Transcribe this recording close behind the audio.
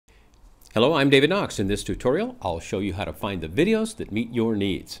Hello, I'm David Knox. In this tutorial, I'll show you how to find the videos that meet your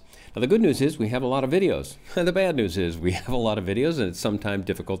needs. Now, the good news is we have a lot of videos. The bad news is we have a lot of videos and it's sometimes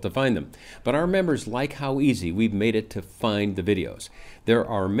difficult to find them. But our members like how easy we've made it to find the videos. There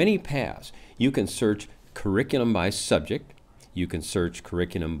are many paths. You can search curriculum by subject. You can search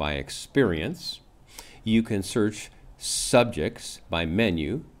curriculum by experience. You can search subjects by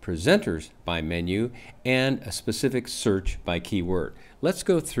menu, presenters by menu, and a specific search by keyword. Let's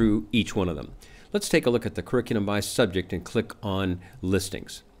go through each one of them. Let's take a look at the curriculum by subject and click on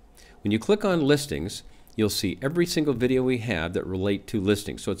listings. When you click on listings, you'll see every single video we have that relate to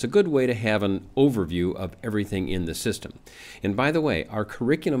listings. So it's a good way to have an overview of everything in the system. And by the way, our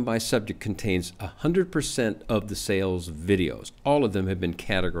curriculum by subject contains 100% of the sales videos. All of them have been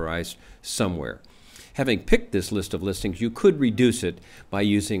categorized somewhere. Having picked this list of listings, you could reduce it by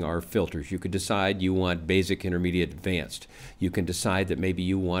using our filters. You could decide you want basic, intermediate, advanced. You can decide that maybe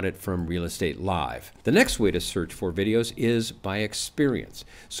you want it from Real Estate Live. The next way to search for videos is by experience.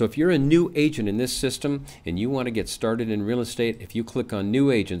 So if you're a new agent in this system and you want to get started in real estate, if you click on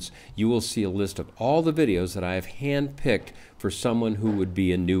New Agents, you will see a list of all the videos that I have handpicked for someone who would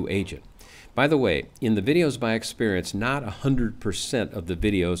be a new agent. By the way, in the videos by experience, not 100% of the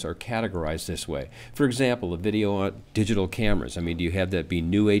videos are categorized this way. For example, a video on digital cameras. Do you have that be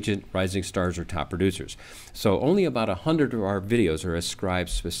new agent, rising stars, or top producers? So only about 100 of our videos are ascribed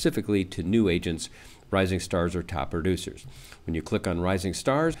specifically to new agents, rising stars, or top producers. When you click on rising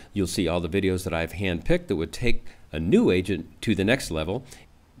stars, you'll see all the videos that I've handpicked that would take a new agent to the next level.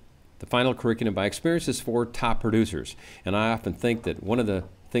 The final curriculum by experience is for top producers. And I often think that one of the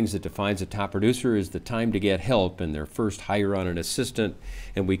things that defines a top producer is the time to get help and their first hire on an assistant,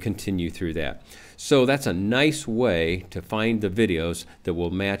 and we continue through that. So that's a nice way to find the videos that will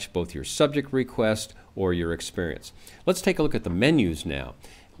match both your subject request or your experience. Let's take a look at the menus now.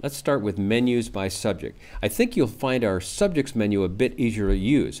 Let's start with menus by subject. I think you'll find our subjects menu a bit easier to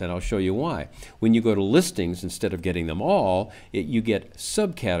use, and I'll show you why. When you go to listings, instead of getting them all, you get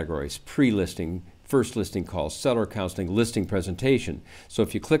subcategories: pre-listing, first listing calls, seller counseling, listing presentation. So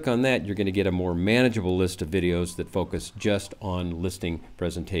if you click on that, you're going to get a more manageable list of videos that focus just on listing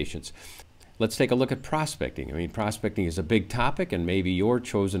presentations. Let's take a look at prospecting. Prospecting is a big topic, and maybe your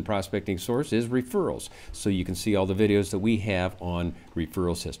chosen prospecting source is referrals. So you can see all the videos that we have on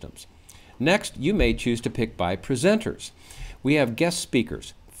referral systems. Next, you may choose to pick by presenters. We have guest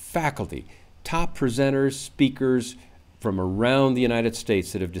speakers, faculty, top presenters, speakers from around the United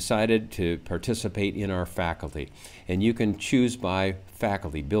States that have decided to participate in our faculty. And you can choose by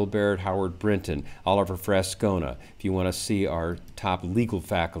faculty: Bill Barrett, Howard Brinton, Oliver Frascona. If you want to see our top legal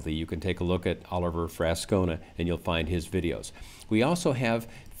faculty, you can take a look at Oliver Frascona and you'll find his videos. We also have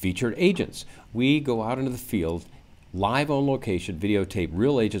featured agents. We go out into the field, live on location, videotape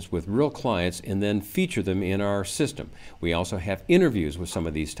real agents with real clients, and then feature them in our system. We also have interviews with some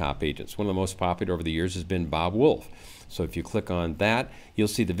of these top agents. One of the most popular over the years has been Bob Wolf. So if you click on that, you'll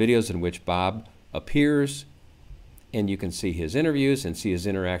see the videos in which Bob appears, and you can see his interviews and see his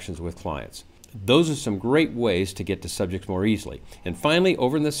interactions with clients. Those are some great ways to get to subjects more easily. And finally,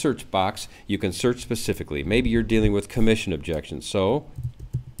 over in the search box, you can search specifically. Maybe you're dealing with commission objections. So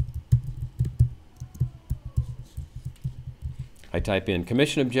I type in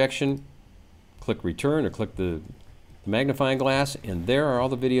commission objection, click return, or click the magnifying glass, and there are all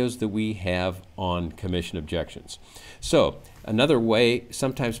the videos that we have on commission objections. So another way,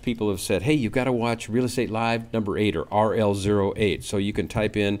 sometimes people have said, hey, you've got to watch Real Estate Live number 8 or RL08. So you can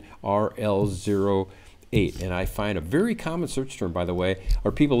type in RL08. And I find a very common search term, by the way,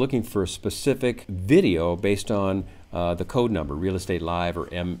 are people looking for a specific video based on the code number, Real Estate Live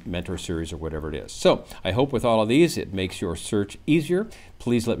or M Mentor Series or whatever it is. So I hope with all of these it makes your search easier.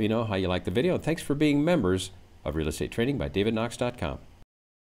 Please let me know how you like the video, and thanks for being members of Real Estate Training by DavidKnox.com.